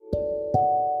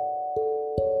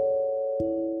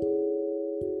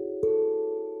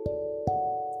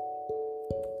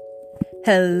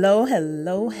Hello,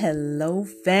 hello, hello,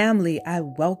 family. I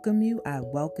welcome you. I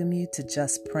welcome you to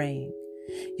Just Praying.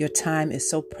 Your time is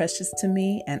so precious to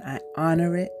me, and I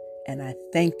honor it, and I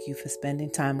thank you for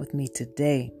spending time with me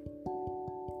today.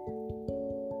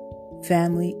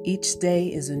 Family, each day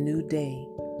is a new day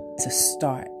to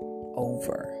start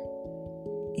over.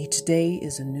 Each day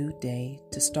is a new day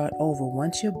to start over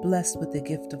once you're blessed with the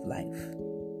gift of life.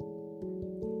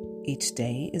 Each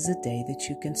day is a day that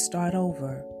you can start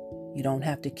over. You don't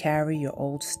have to carry your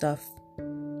old stuff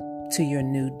to your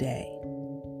new day.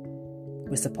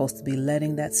 We're supposed to be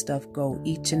letting that stuff go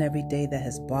each and every day that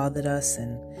has bothered us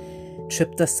and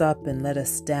tripped us up and let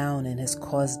us down and has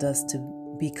caused us to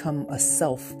become a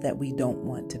self that we don't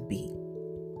want to be.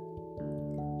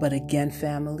 But again,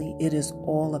 family, it is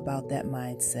all about that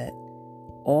mindset.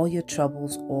 All your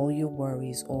troubles, all your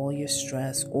worries, all your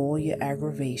stress, all your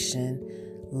aggravation,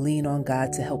 lean on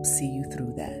God to help see you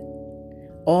through that.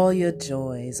 All your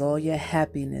joys, all your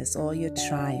happiness, all your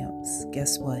triumphs,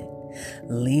 guess what?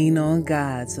 Lean on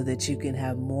God so that you can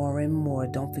have more and more.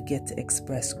 Don't forget to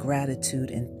express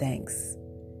gratitude and thanks.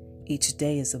 Each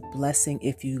day is a blessing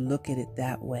if you look at it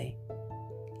that way.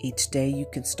 Each day you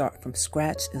can start from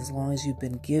scratch as long as you've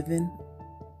been given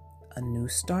a new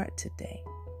start today,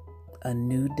 a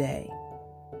new day.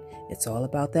 It's all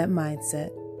about that mindset.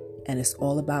 And it's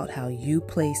all about how you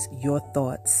place your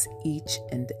thoughts each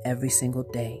and every single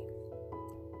day.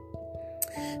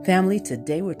 Family,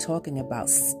 today we're talking about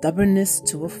stubbornness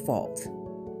to a fault.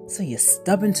 So you're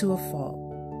stubborn to a fault.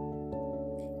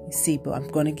 You see, but I'm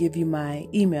going to give you my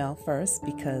email first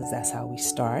because that's how we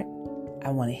start. I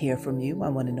want to hear from you. I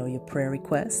want to know your prayer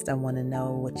requests. I want to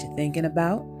know what you're thinking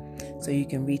about. So you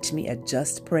can reach me at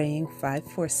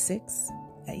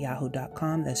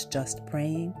justpraying546@yahoo.com. That's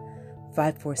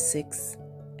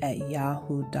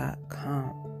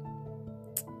justpraying546@yahoo.com.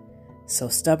 So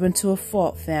stubborn to a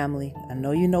fault, family. I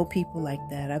know you know people like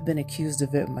that. I've been accused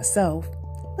of it myself,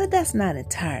 but that's not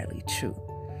entirely true.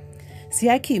 See,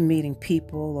 I keep meeting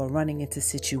people or running into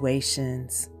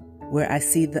situations where I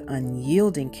see the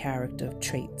unyielding character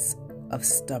traits of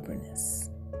stubbornness.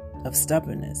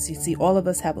 You see, all of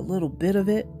us have a little bit of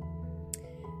it,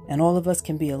 and all of us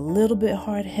can be a little bit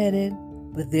hard-headed.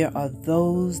 But there are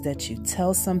those that you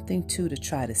tell something to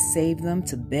try to save them,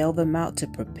 to bail them out, to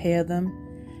prepare them.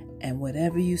 And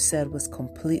whatever you said was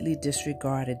completely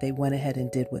disregarded. They went ahead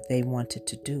and did what they wanted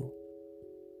to do.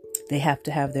 They have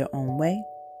to have their own way.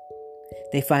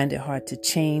 They find it hard to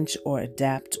change or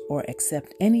adapt or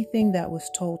accept anything that was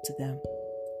told to them.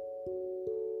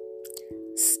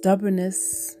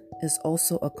 Stubbornness is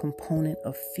also a component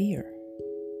of fear.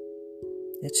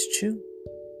 It's true.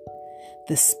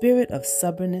 The spirit of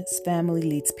stubbornness, family,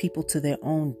 leads people to their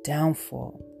own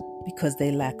downfall because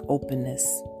they lack openness.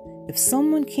 If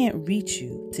someone can't reach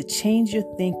you to change your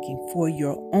thinking for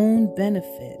your own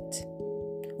benefit,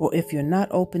 or if you're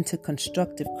not open to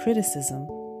constructive criticism,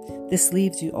 this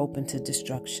leaves you open to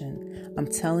destruction. I'm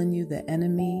telling you, the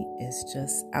enemy is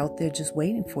just out there just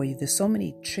waiting for you. There's so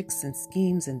many tricks and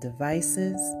schemes and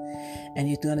devices. And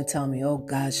you're going to tell me, oh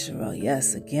God, Cheryl,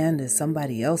 yes, again, there's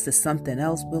somebody else, there's something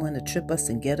else willing to trip us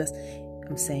and get us.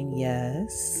 I'm saying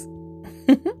yes.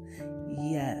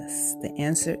 Yes. The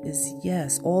answer is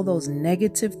yes. All those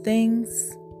negative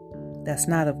things, that's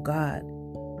not of God.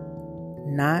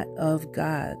 Not of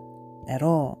God at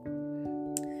all.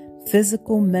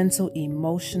 Physical, mental,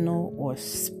 emotional, or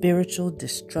spiritual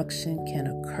destruction can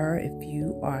occur if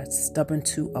you are stubborn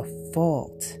to a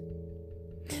fault.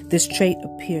 This trait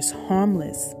appears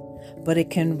harmless, but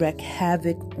it can wreak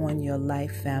havoc on your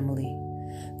life, family.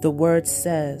 The word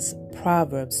says,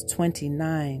 Proverbs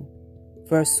 29,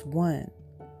 verse 1,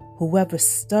 whoever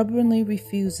stubbornly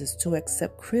refuses to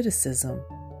accept criticism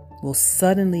will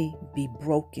suddenly be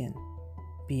broken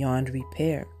beyond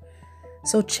repair.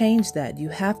 So change that. You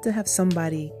have to have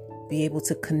somebody be able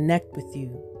to connect with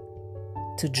you,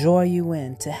 to draw you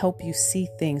in, to help you see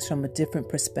things from a different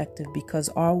perspective, because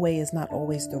our way is not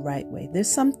always the right way. There's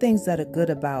some things that are good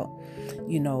about,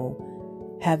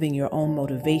 having your own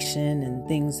motivation and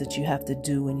things that you have to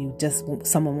do, and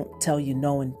someone won't tell you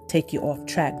no and take you off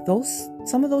track.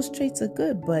 Some of those traits are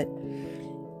good, but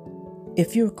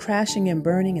if you're crashing and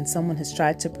burning and someone has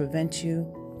tried to prevent you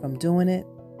from doing it,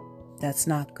 that's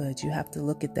not good. You have to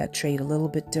look at that trait a little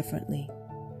bit differently.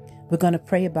 We're going to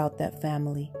pray about that,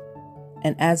 family.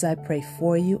 And as I pray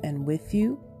for you and with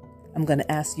you, I'm going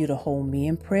to ask you to hold me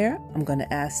in prayer. I'm going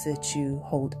to ask that you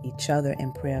hold each other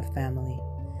in prayer, family.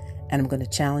 And I'm going to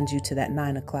challenge you to that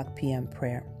 9:00 p.m.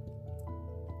 prayer.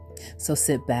 So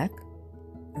sit back,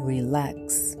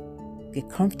 relax, get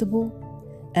comfortable,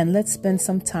 and let's spend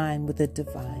some time with the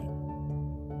divine.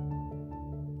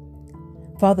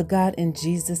 Father God, in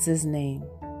Jesus' name,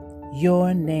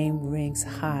 your name rings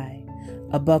high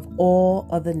above all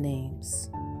other names.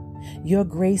 Your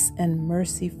grace and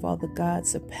mercy, Father God,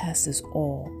 surpasses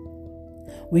all.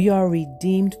 We are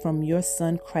redeemed from your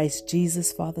Son, Christ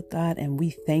Jesus, Father God, and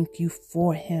we thank you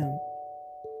for him.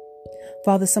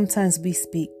 Father, sometimes we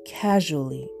speak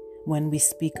casually when we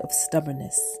speak of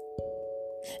stubbornness.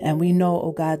 And we know,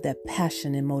 oh God, that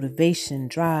passion and motivation,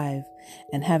 drive,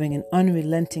 and having an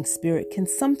unrelenting spirit can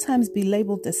sometimes be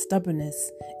labeled as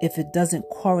stubbornness if it doesn't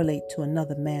correlate to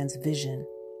another man's vision.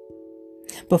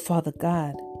 But Father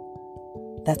God,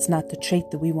 that's not the trait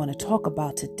that we want to talk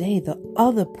about today. The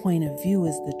other point of view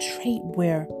is the trait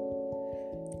where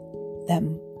that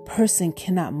person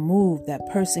cannot move, that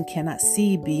person cannot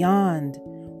see beyond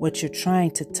what you're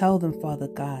trying to tell them, Father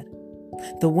God.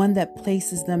 The one that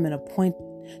places them in a point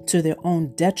to their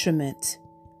own detriment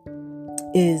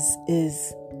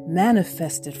is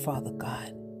manifested, Father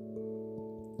God.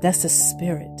 That's a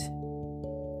spirit.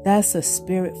 That's a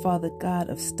spirit, Father God,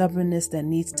 of stubbornness that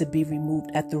needs to be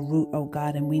removed at the root, oh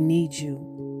God, and we need you.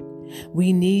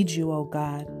 We need you, oh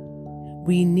God.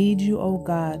 We need you, oh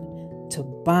God, to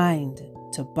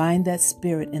bind that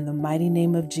spirit in the mighty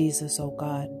name of Jesus, oh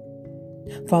God.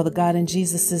 Father God, in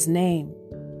Jesus' name,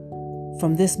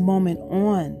 from this moment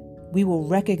on, we will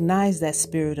recognize that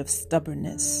spirit of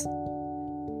stubbornness.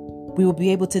 We will be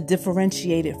able to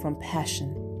differentiate it from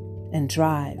passion and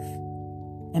drive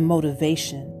and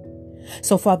motivation.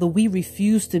 So, Father, we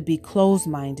refuse to be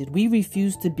closed-minded. We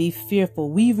refuse to be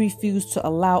fearful. We refuse to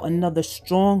allow another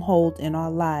stronghold in our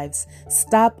lives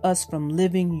stop us from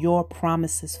living your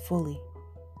promises fully.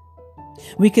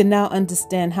 We can now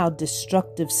understand how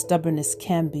destructive stubbornness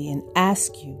can be and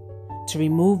ask you to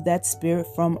remove that spirit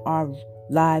from our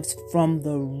lives from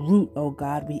the root, oh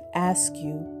God. We ask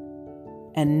you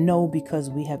and know because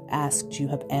we have asked, you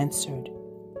have answered.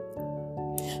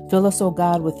 Fill us, oh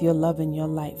God, with your love and your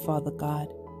light, Father God.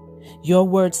 Your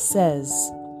word says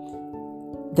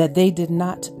that they did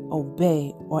not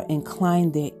obey or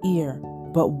incline their ear,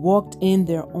 but walked in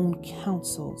their own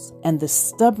counsels and the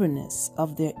stubbornness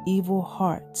of their evil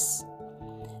hearts,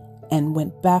 and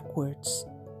went backwards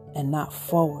and not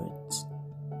forwards.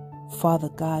 Father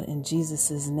God, in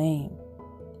Jesus' name,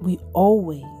 we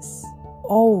always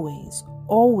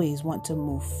want to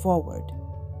move forward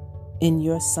in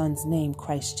your Son's name,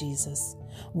 Christ Jesus.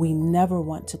 We never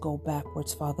want to go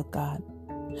backwards, Father God.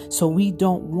 So we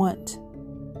don't want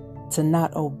to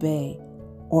not obey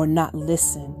or not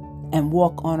listen and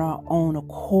walk on our own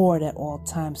accord at all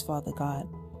times, Father God.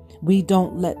 We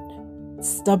don't let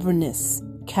stubbornness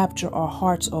capture our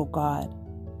hearts, oh God,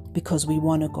 because we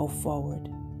want to go forward.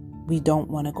 We don't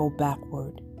want to go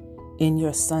backward. In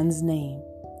your Son's name,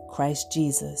 Christ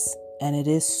Jesus. And it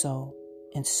is so,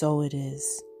 and so it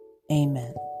is.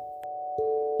 Amen.